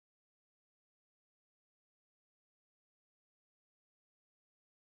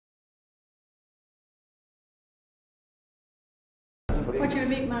want you to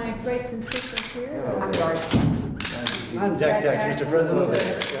meet my great constituents here. I'm Doris. I'm Jack Jackson, Mr.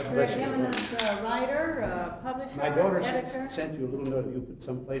 President. Eminent writer, publisher, My daughter editor. sent you a little note. You put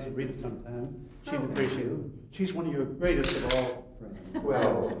someplace and read it sometime. She'd appreciate it. She's one of your greatest of all friends.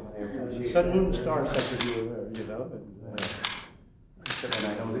 Well, I appreciate Sun, that. moon, and stars, such as you were there, you know. And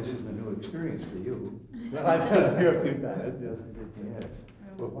I know this is a new experience for you. Well, I've been here a few times, yes. Yes.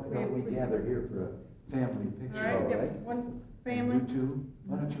 Well, why don't we gather here for a family picture? All right, all get one family. You two,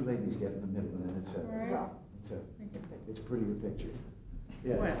 why don't you ladies get in the middle, and then it's a prettier picture.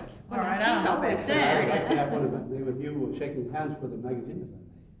 Yes. Well, all right, I don't know about I'd like to that. have one of them with you shaking hands for the magazine.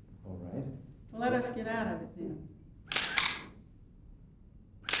 All right. Well, let us get out of it then.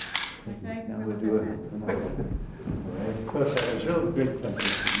 Okay, Now let's we'll do do it. that. All right. Well, sir, it's a real great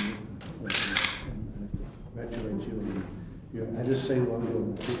pleasure. Congratulate you. I just say one of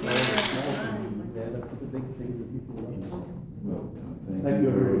them. People all add up to the big things that people love. Well, Thank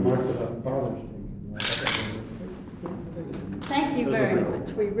you for your remarks about Father's Day. Thank you very much.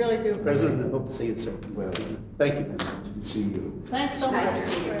 We really do. President, I hope to see you soon. Well, Thank you. good to see you. Thanks so much.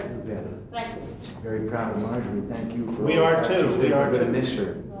 You bet. Thank you. Very proud of Marjorie. Thank you for. We all are that. too. She's We are going to too. miss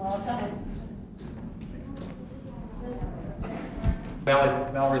her. Well, thanks.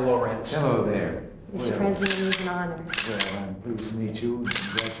 Valerie Lowrance. Hello there. Mr. Well, President, it is an honor. Well, I'm pleased to meet you, and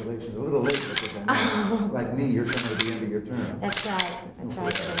congratulations. A little late because I know, like me, you're coming to the end of your term. That's right. That's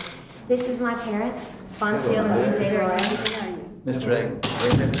right, sir. This is my parents, Fonseal Hello and there. PJ Lawrence. Mr. Reagan,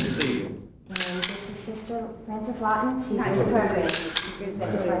 very happy to see you. And this is Sister Frances Lawton. She's Nice the to president. see She's the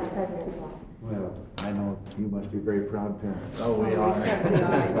Vice President's wife. Well, I know you must be very proud parents. Oh, we are. certainly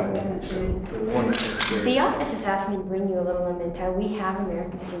are. It's Wonderful. The office has asked me to bring you a little memento. We have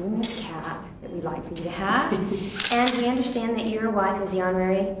America's Junior's cap that we'd like for you to have. And we understand that your wife is the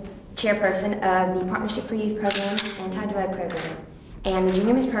honorary chairperson of the Partnership for Youth Program, Anti-Drug Program. And the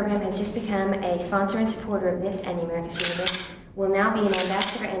Junior Miss Program has just become a sponsor and supporter of this, and the America's Junior Miss will now be an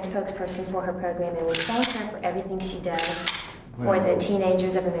ambassador and spokesperson for her program, and we thank her for everything she does for the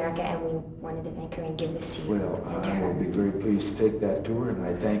teenagers of America, and we wanted to thank her and give this to you Well, and to I will her. be very pleased to take that to her, and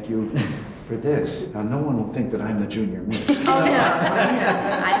I thank you for this. Now, no one will think that I'm the junior miss. Oh, no,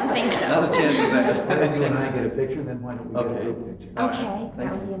 I don't think so. Not a chance of that. Then you and I get a picture, then why don't we get a Okay. group picture? Okay, Thank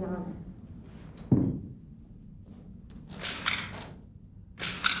that would be an honor.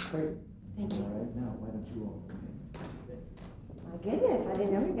 Great. Thank you. All right, now, why don't you all come in? My goodness, I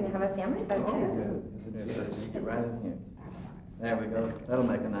didn't know we were going to have a family photo. Here, sister, you get right in here. There we go. That'll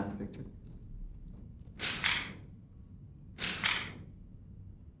make a nice picture.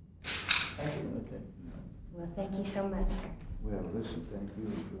 Thank you. Okay. Well, thank you so much, sir. Well, listen, thank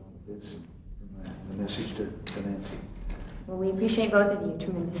you for all of this and for the message to Nancy. Well, we appreciate both of you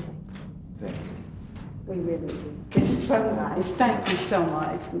tremendously. Thank you. We really do. This is so nice. Thank you so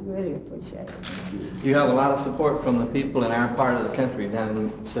much. We really appreciate it. You have a lot of support from the people in our part of the country down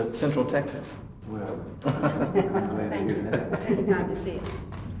in Central Texas. Well, I'm glad to hear that. Anytime to see it.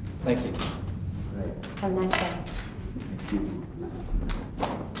 Thank you. Right. Have a nice day. Thank you.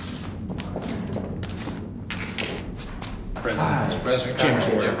 Mr. President,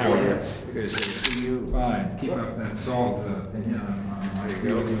 Congressman Jim Hoyer. Yes. Good to see you. Fine, keep up that salt opinion on how you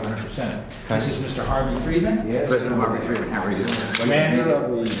go, 100%. This is Mr. Harvey Friedman, Yes. President Marjorie Friedman, how are you? commander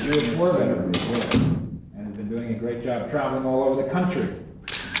of the Jewish War Veterans, and has been doing a great job traveling all over the country.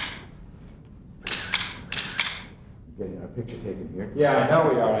 Getting our picture taken here. Yeah, I know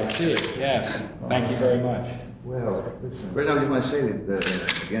we are, I see it, yes. Thank you very much. Well, listen. President, I just want to say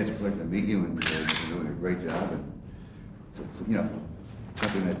that, again, it's a pleasure to meet you, and you're doing a great job, and, you know,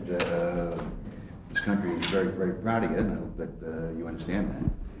 something that this country is very, very proud of you, and I hope that you understand that.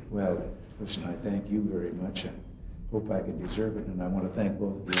 Well, listen, I thank you very much. I hope I can deserve it, and I want to thank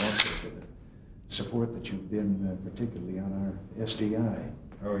both of you also for the support that you've been, particularly on our SDI.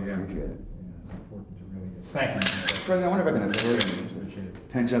 Oh, yeah. Appreciate it. Yeah, it's important, it really is. Thank you. Mr. President, I wonder if I can Appreciate it.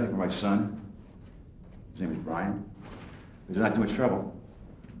 pen something for my son. His name is Brian. There's not too much trouble.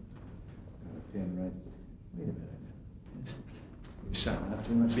 Got a pen right. Wait a minute. You sound not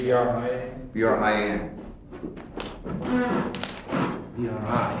too much. B-R-I-A? B-R-I-N.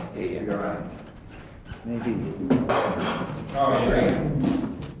 B-R-I-A-N. B-R-I. Maybe. Oh, yeah.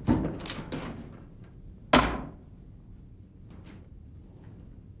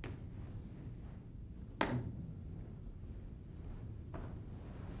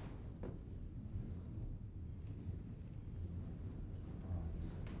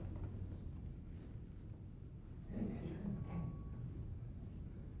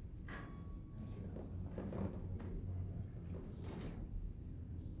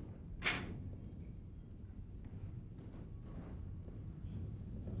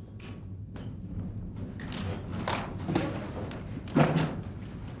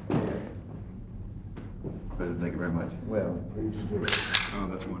 President, thank you very much. Well, please do. Oh,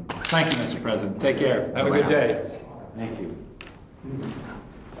 that's wonderful. Thank you, Mr. President. Take care. Have a good day. Thank you.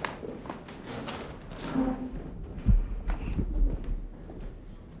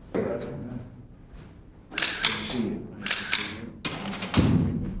 President. Good to see you. Nice to see you.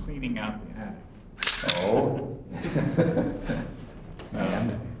 We've been cleaning out the attic. Oh.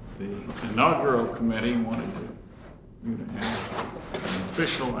 And the inaugural committee wanted you to have an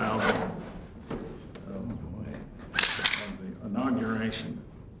official album of the inauguration,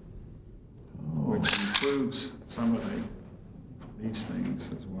 which includes some of these things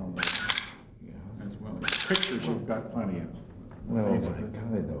as well as pictures. You've got plenty of. Well, my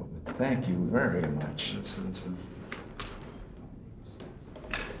golly, though, but thank you very much. This is really,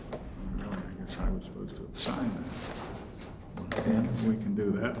 I guess I was supposed to have signed that. Okay. We can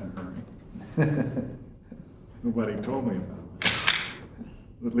do that in a hurry. Nobody told me about it.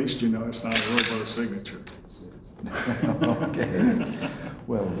 At least you know it's not a robo signature. Okay.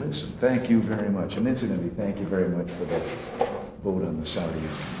 Well, listen, thank you very much. And incidentally, thank you very much for that vote on the Saudi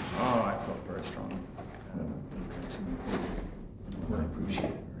Union. Oh, I felt very strongly. I appreciate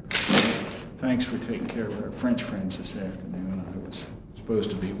it. Thanks for taking care of our French friends this afternoon. I was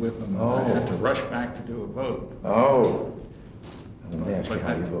supposed to be with them. Oh. I had to rush back to do a vote. Oh. I won't ask you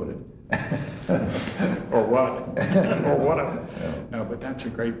how you voted. Or what? Or whatever. No, but that's a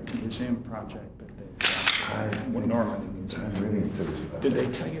great museum project that they've got. Normandy Museum. I'm really enthused about Did that.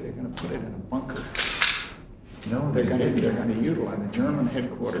 they tell you they're going to put it in a bunker? No, They're going to utilize the German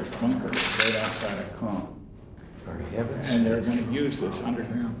headquarters bunker right outside of Caen. For heaven's And they're sake. going to use this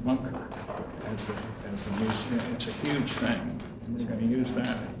underground bunker as the museum. It's a huge thing. And they're going to use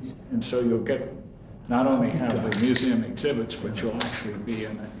that. And so you'll get, not only have the museum exhibits, but you'll actually be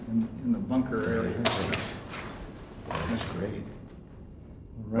in the bunker area. That's great.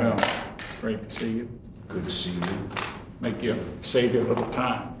 Well, great to see you. Good to see you. Save you a little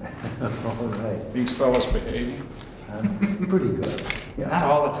time. All right. These fellows behaving. Pretty good. Not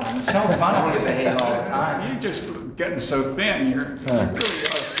all the time. It's no fun when you behave all the time. You're just getting so thin, you really ought to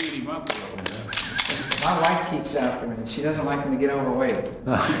feed him up a little bit. My wife keeps after me. She doesn't like me to get overweight.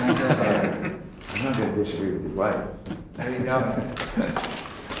 I'm not going to disagree with your wife. There you go.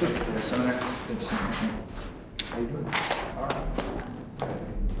 Good seminar. Good seminar. How you doing?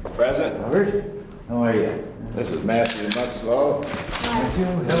 President, Robert? How are you? this is Matthew Muxlow, Matthew?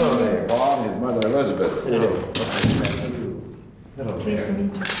 Hello there. Paul and his mother Elizabeth. Hello Pleased to there.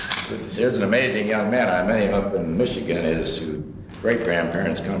 meet you. Here's an amazing young man. I met him up in Michigan. His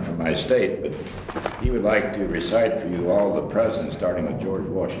great-grandparents come from my state, but he would like to recite for you all the presidents, starting with George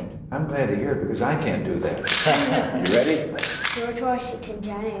Washington. I'm glad to hear it because I can't do that. You ready? George Washington,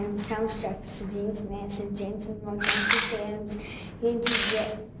 John Adams, Thomas Jefferson, James Madison, James Monroe, John Adams,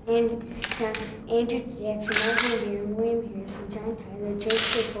 Andrew Jackson, Marjorie Deere, William Harrison, John Tyler,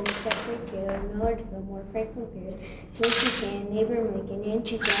 James Cole, Zachary Taylor, Millard Fillmore, Franklin Pierce, James Buchanan, Abraham Lincoln,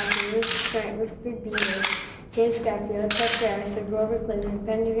 Andrew Johnson, Lucas Grant, Rutherford B. Hayes, James Garfield, Chester Arthur, Grover Cleveland,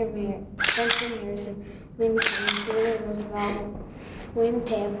 Benjamin Harrison, William Clinton, Theodore Roosevelt, William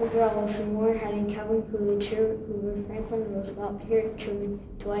Taft, Woodrow Wilson, Warren Harding, Calvin Coolidge, Herbert Hoover, Franklin Roosevelt, Harry Truman,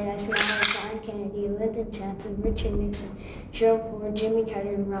 Dwight Eisenhower, John Kennedy, Lyndon Johnson, Richard Nixon, Gerald Ford, Jimmy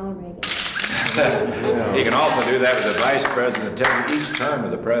Carter, and Ronald Reagan. You can also do that with the vice president, tell you each term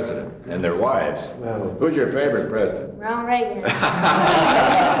of the president and their wives. Well, Who's your favorite president? Ronald Reagan.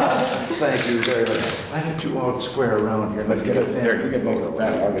 thank you very much. Why don't you all square around here? Let's get it there. You get most of the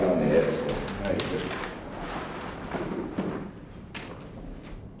family. I'll get on the head. Right.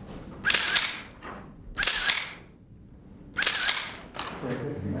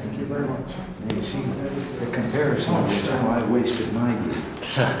 Thank you very much. You see, the comparison is how I wasted my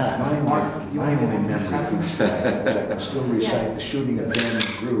youth. My only memory from Strykers, I can still recite the shooting of Dan and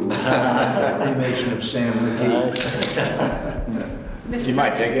Drew, cremation of Sam McGee. You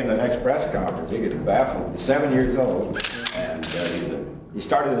might take him to the next press conference. He gets baffled. He's 7 years old, and he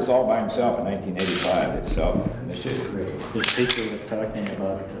started this all by himself in 1985 itself. It's just great. The speaker was talking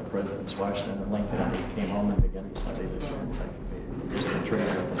about Presidents Washington and Lincoln, and he came home and began to study this encyclopedia. Just a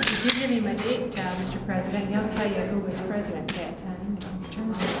treasure. If you give him a date, Mr. President, he'll tell you who was president that time. It's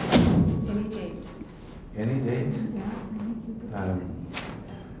true. Any date. Any date? Yeah.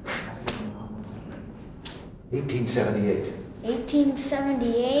 1878.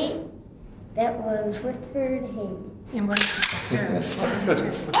 1878, that was Rutherford Hayes. And what is his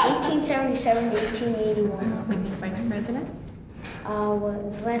 1877 to 1881. when he's vice president?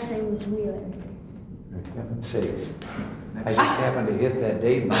 His last name was Wheeler. For heaven's sakes. I just happened to hit that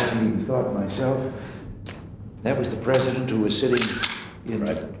date and I hadn't even thought to myself, that was the president who was sitting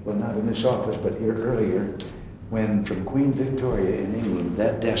well, not in this office, but here earlier, when from Queen Victoria in England,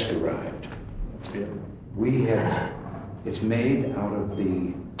 that desk arrived. That's beautiful. We had, it's made out of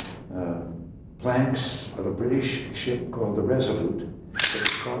the planks of a British ship called the Resolute that was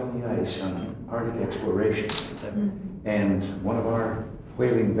caught in the ice on Arctic exploration. And one of our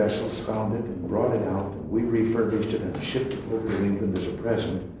whaling vessels found it and brought it out. And we refurbished it and shipped it over to England as a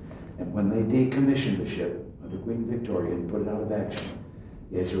present. And when they decommissioned the ship under Queen Victoria and put it out of action,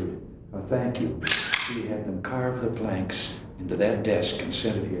 as a thank you, we had them carve the planks into that desk and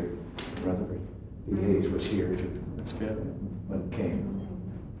sent it here. Rutherford B. Hayes was here That's beautiful. when it came.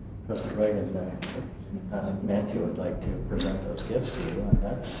 Mr. Reagan, Matthew would like to present those gifts to you, and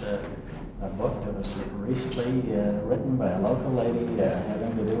that's a book that was recently written by a local lady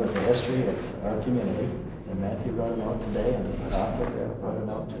having to do with the history of our community. And Matthew wrote a note today, and the author wrote a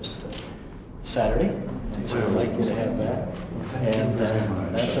note just Saturday, and so we'd like you to have that. And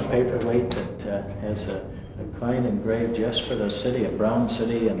that's a paperweight that has a coin engraved just for the city of Brown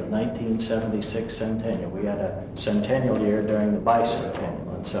City in the 1976 centennial. We had a centennial year during the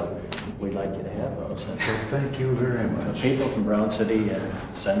bicentennial, and so we'd like you to have those. And Well, thank you very much. people from Brown City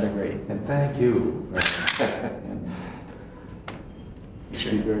send a great. And thank you. And you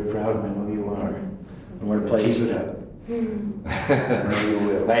should be very proud, and I know you are. And we're pleased. Keep it up. I know you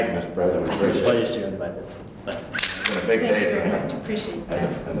will. Thank you, Mr. President. We We're appreciate it. pleased you invited us. Thank you. It's been a big Thank day you for very him much. Appreciate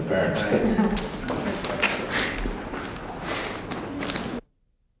that. and the parents.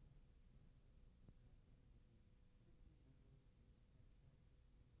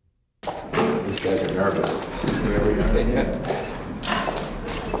 These guys are nervous. Here we are again.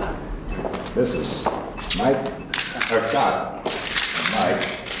 This is Mike, or Scott, and Mike,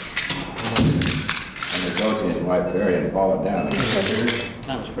 and the goatee and wife Barry, and fall it down.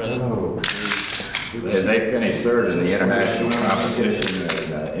 Mr. President. Oh, They finished third in the international competition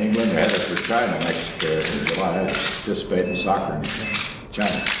in England. They're headed for China next in July. They participate in soccer in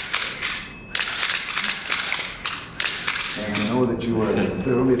China. and I know that you are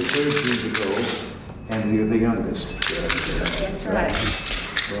the only 13 to go, and you're the youngest. That's right.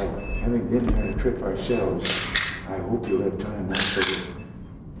 Well, having been on a trip ourselves, I hope you'll have time also to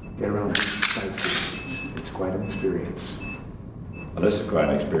get around these sites. It's quite an experience. Well, this is quite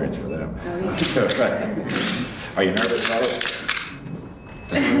an experience for them. Are you nervous about it?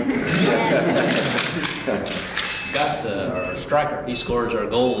 Scott's our striker. He scores our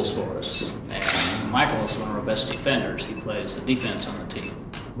goals for us. And Michael is one of our best defenders. He plays the defense on the team.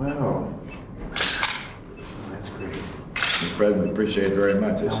 Wow. That's great. Mr. President, we appreciate it very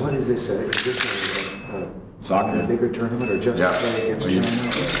much. Now, what is this? Is this a Soccer. bigger tournament or just Yeah. play against Well, you-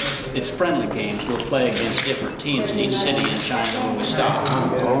 China? It's friendly games. We'll play against different teams in each city in China when we stop.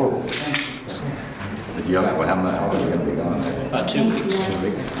 Oh, Did you have, well, how long are you going to be gone? 2 weeks.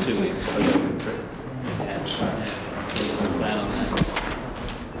 2 weeks. And we'll plan on that.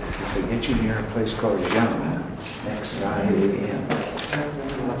 if they get you near a place called Xi'an, X-I-A-N. Xi'an.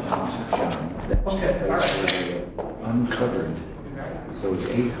 That's the place where they uncovered those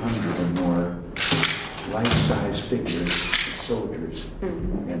 800 or more life-size figures, soldiers,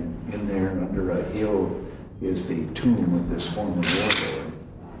 and in there under a hill is the tomb of this former warlord.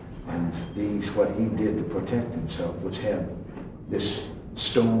 And these, what he did to protect himself was have this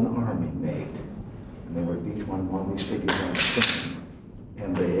stone army made. And they were each one of all these figures on stone.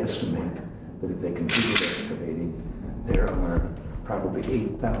 And they estimate that if they continue excavating, there are probably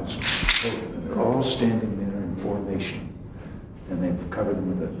 8,000 total. And they're all standing there in formation. And they've covered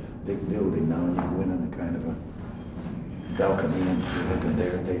them with a big building now, and you go in on a kind of a balcony, and you look, and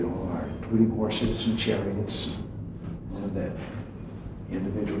there they all are, including horses and chariots, all of that,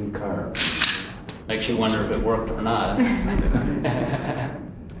 individually carved. Makes you wonder if it worked or not.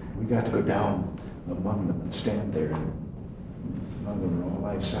 We got to go down among them and stand there, and among them are all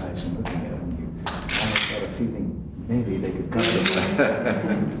life-size, and looking at them, you almost had a feeling maybe they could come to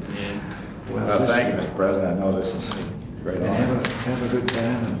them. Well, thank you, Mr. President. I know this is great And honor. have a good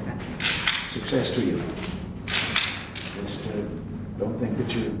time, and success to you. Just don't think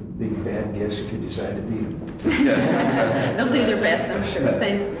that you're a big bad guess if you decide to beat them. They'll do their best, I'm sure.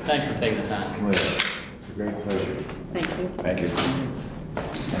 Thanks for taking the time. Well, it's a great pleasure. Thank you. Thank you.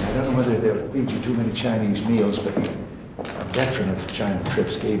 And I don't know whether they'll feed you too many Chinese meals, but a veteran of China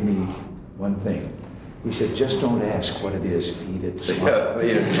trips gave me one thing. He said, just don't ask what it is, eat it. Yeah,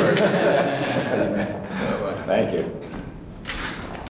 eat it first. Thank you.